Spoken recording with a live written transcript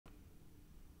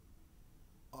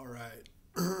Alright,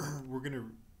 we're going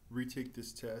to retake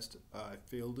this test. I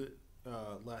failed it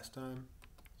last time,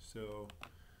 so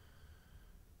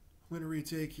I'm going to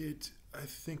retake it. I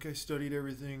think I studied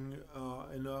everything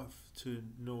enough to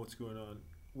know what's going on.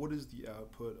 What is the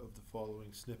output of the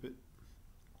following snippet?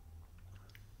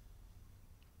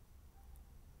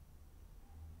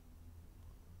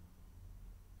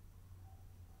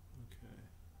 Okay,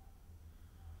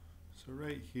 so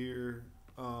right here,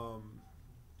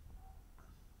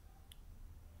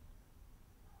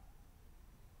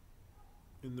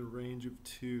 in the range of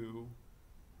 2,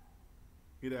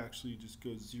 it actually just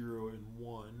goes 0 and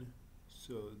 1,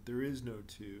 so there is no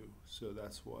 2, so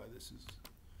that's why this is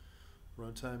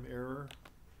runtime error.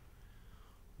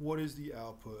 What is the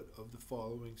output of the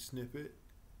following snippet?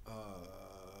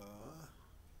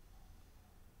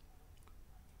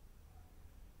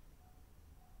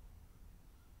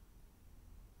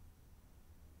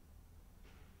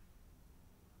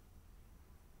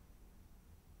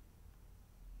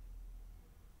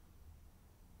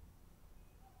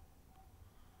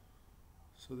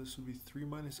 So this would be 3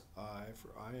 minus I for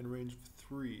I in range of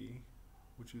 3,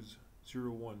 which is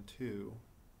 0, 1, 2.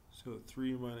 So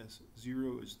 3 minus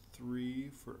 0 is 3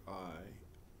 for I.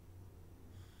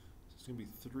 So it's going to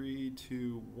be 3,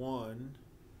 2, 1,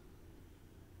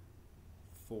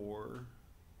 4.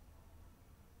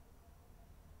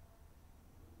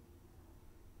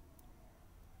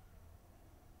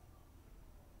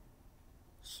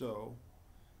 So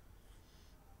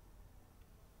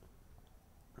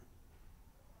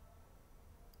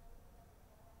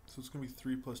it's going to be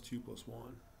 3 plus 2 plus 1.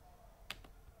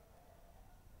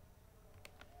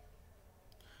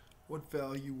 What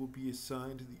value will be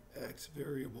assigned to the x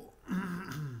variable?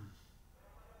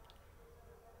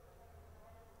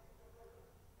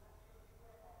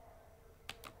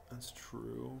 That's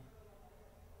true.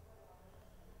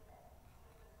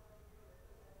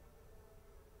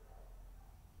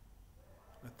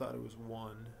 I thought it was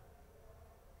 1,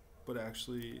 but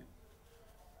actually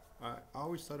I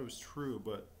always thought it was true,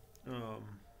 but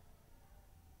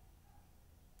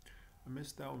I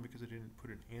missed that one because I didn't put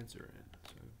an answer in,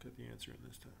 so I got the answer in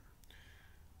this time.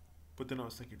 But then I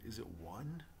was thinking, is it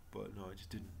 1? But no, I just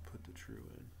didn't put the true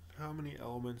in. How many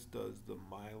elements does the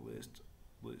MyList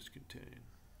list contain?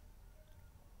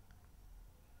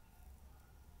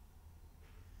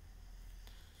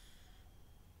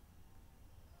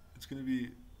 It's going to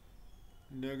be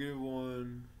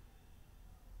 -1,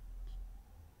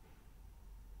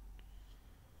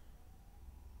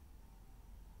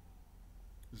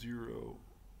 0,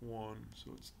 1,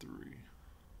 so it's 3.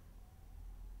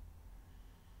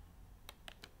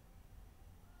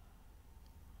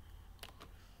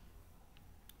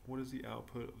 What is the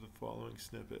output of the following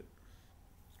snippet?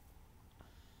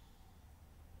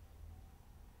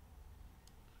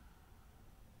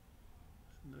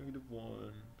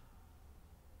 -1,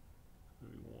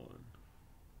 maybe 1.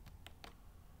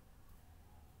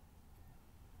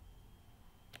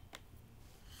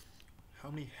 How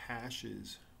many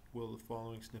hashes will the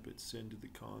following snippet send to the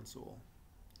console?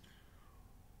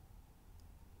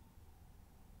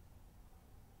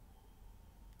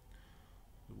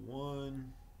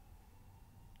 One,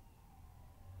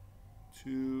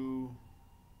 2,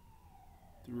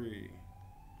 3.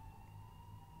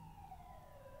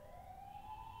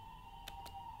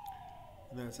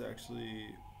 And that's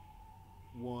actually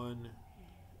 1,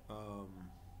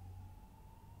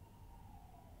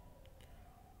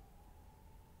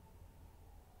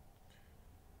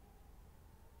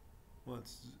 well,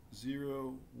 it's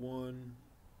 0, 1,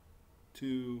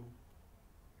 2,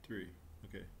 3.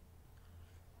 Okay,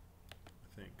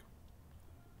 I think.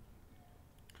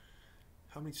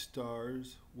 How many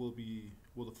stars will the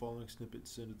following snippet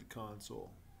send to the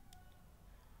console?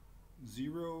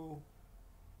 0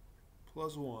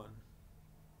 plus 1.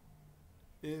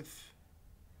 If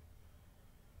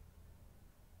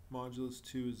modulus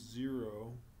 2 is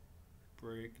 0,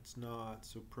 break, it's not,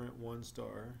 so print 1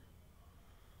 star.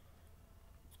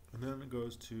 And then it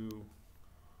goes to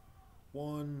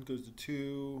 1, goes to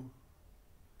 2,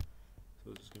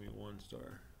 so it's just going to be 1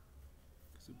 star,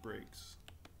 because it breaks,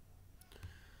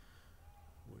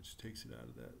 which takes it out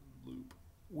of that loop.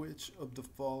 Which of the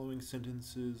following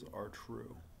sentences are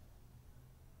true?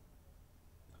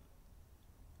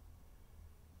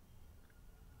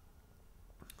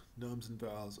 Nums and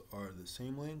vowels are the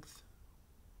same length.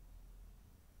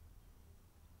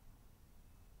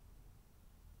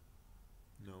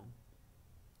 No.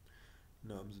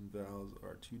 Nums and vowels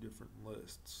are 2 different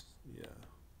lists. Yeah.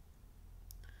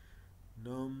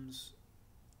 Nums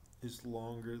is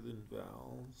longer than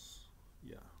vowels.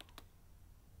 Yeah.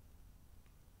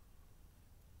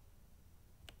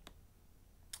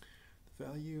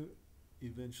 value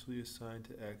eventually assigned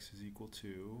to x is equal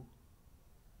to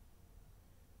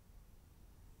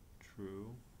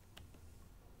true.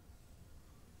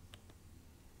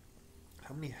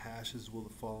 How many hashes will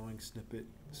the following snippet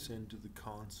send to the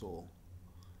console?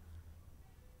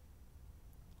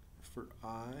 For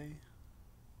I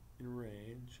in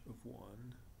range of 1,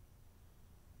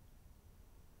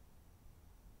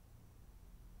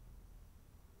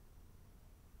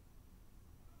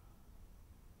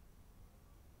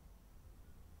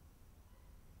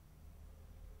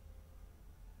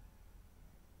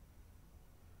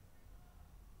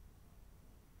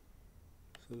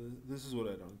 so this is what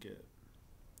I don't get.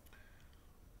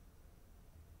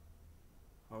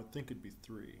 I would think it'd be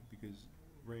 3 because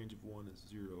range of 1 is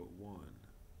 0, 1.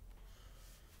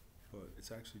 But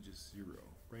it's actually just 0.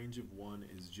 Range of 1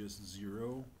 is just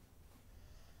 0.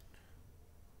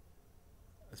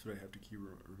 That's what I have to keep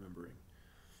remembering.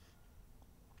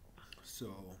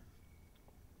 So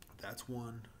that's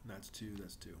 1, that's 2,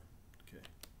 that's 2. Okay.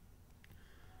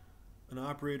 An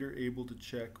operator able to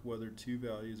check whether two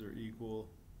values are equal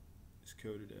is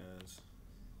coded as.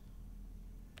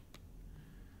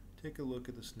 Take a look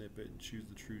at the snippet and choose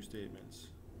the true statements.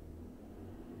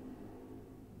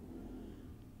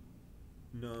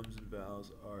 Nums and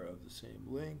vowels are of the same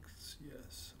lengths.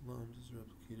 Yes. Nums is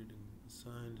replicated and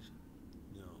assigned.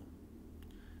 No.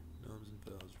 Nums and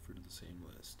vowels refer to the same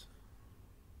list.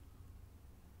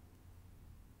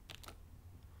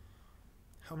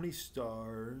 How many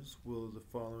stars will the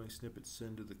following snippet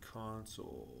send to the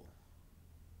console?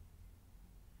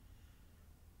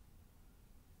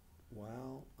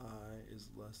 While I is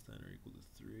less than or equal to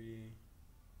 3,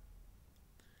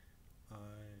 I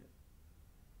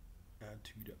add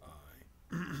 2 to I.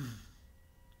 And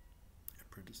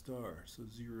print a star. So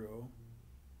 0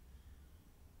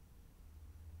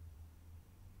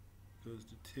 goes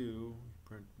to 2,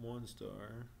 print 1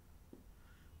 star.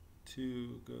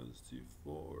 2 goes to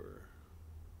 4.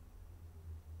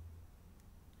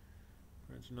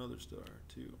 Print another star,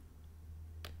 2.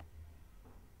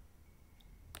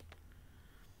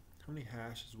 How many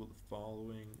hashes will the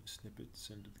following snippet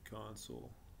send to the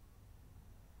console?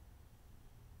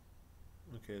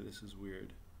 Okay, this is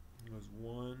weird. It goes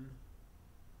 1,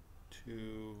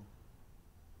 2,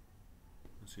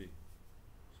 let's see.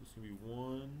 So it's going to be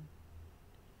 1,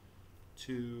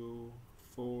 2,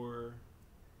 4,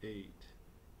 8.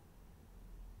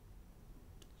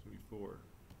 It's going to be 4.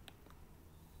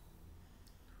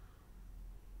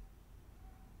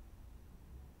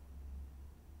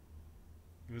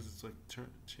 Because it's like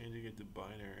changing it to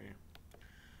binary.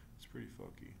 It's pretty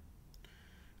funky.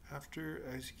 After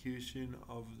execution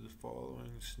of the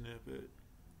following snippet,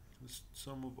 the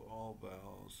sum of all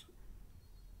vowels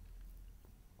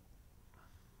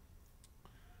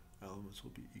elements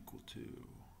will be equal to.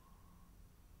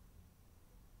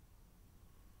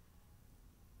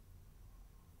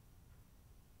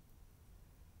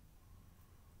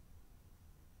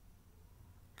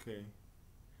 Okay.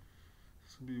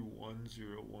 It's going to be 1,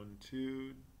 0, 1,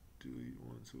 2, delete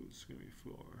 1, so it's going to be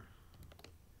 4.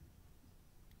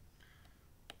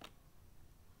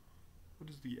 What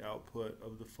is the output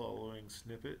of the following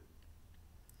snippet?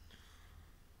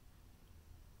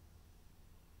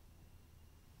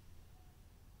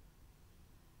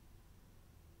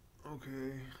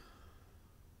 Okay.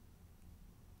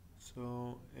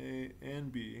 So A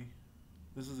and B.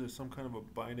 This is some kind of a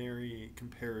binary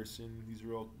comparison. These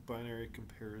are all binary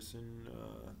comparison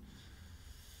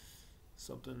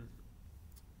something.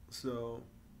 So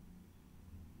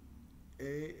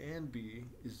A and B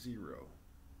is 0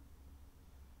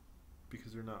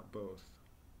 because they're not both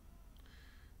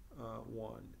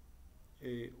 1.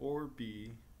 A or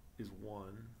B is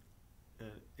 1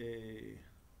 and A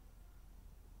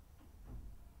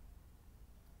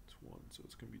it's 1, so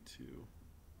it's going to be 2.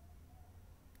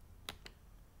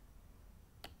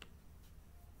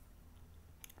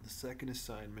 The second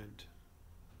assignment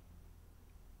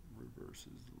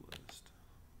reverses the list.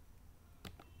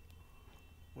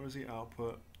 What is the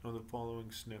output of the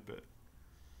following snippet?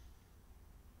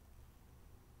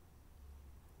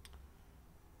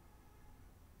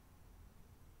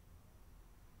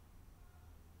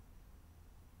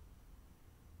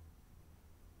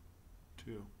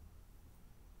 Two.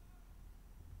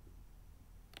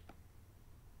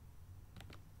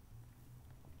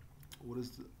 What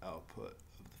is the output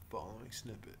of the following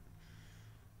snippet?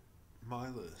 My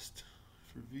list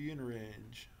for V in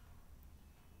range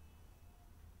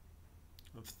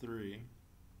of 3.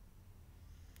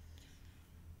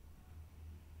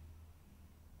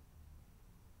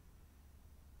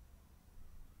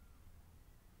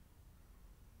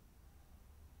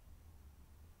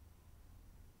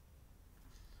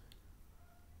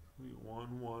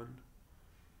 1 1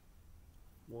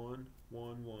 1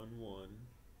 1 1 1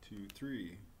 2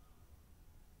 3.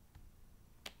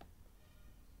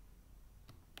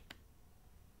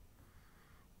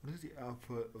 What is the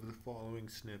output of the following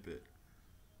snippet?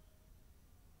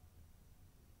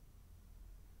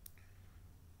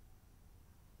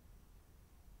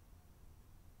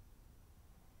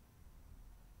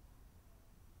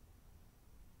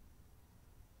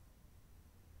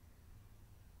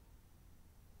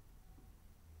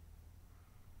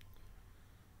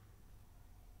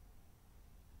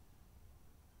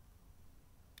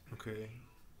 Okay.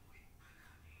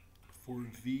 For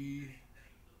V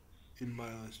in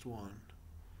my last one.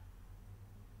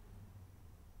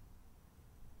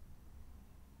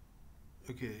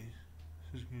 Okay, so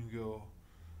it's gonna go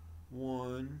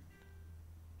 1,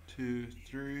 2,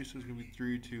 3. So it's gonna be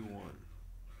 3, 2, 1.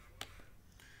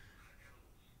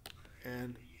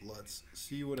 And let's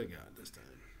see what I got this time.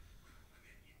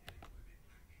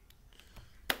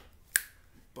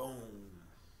 Boom.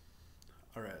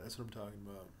 All right, that's what I'm talking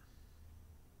about.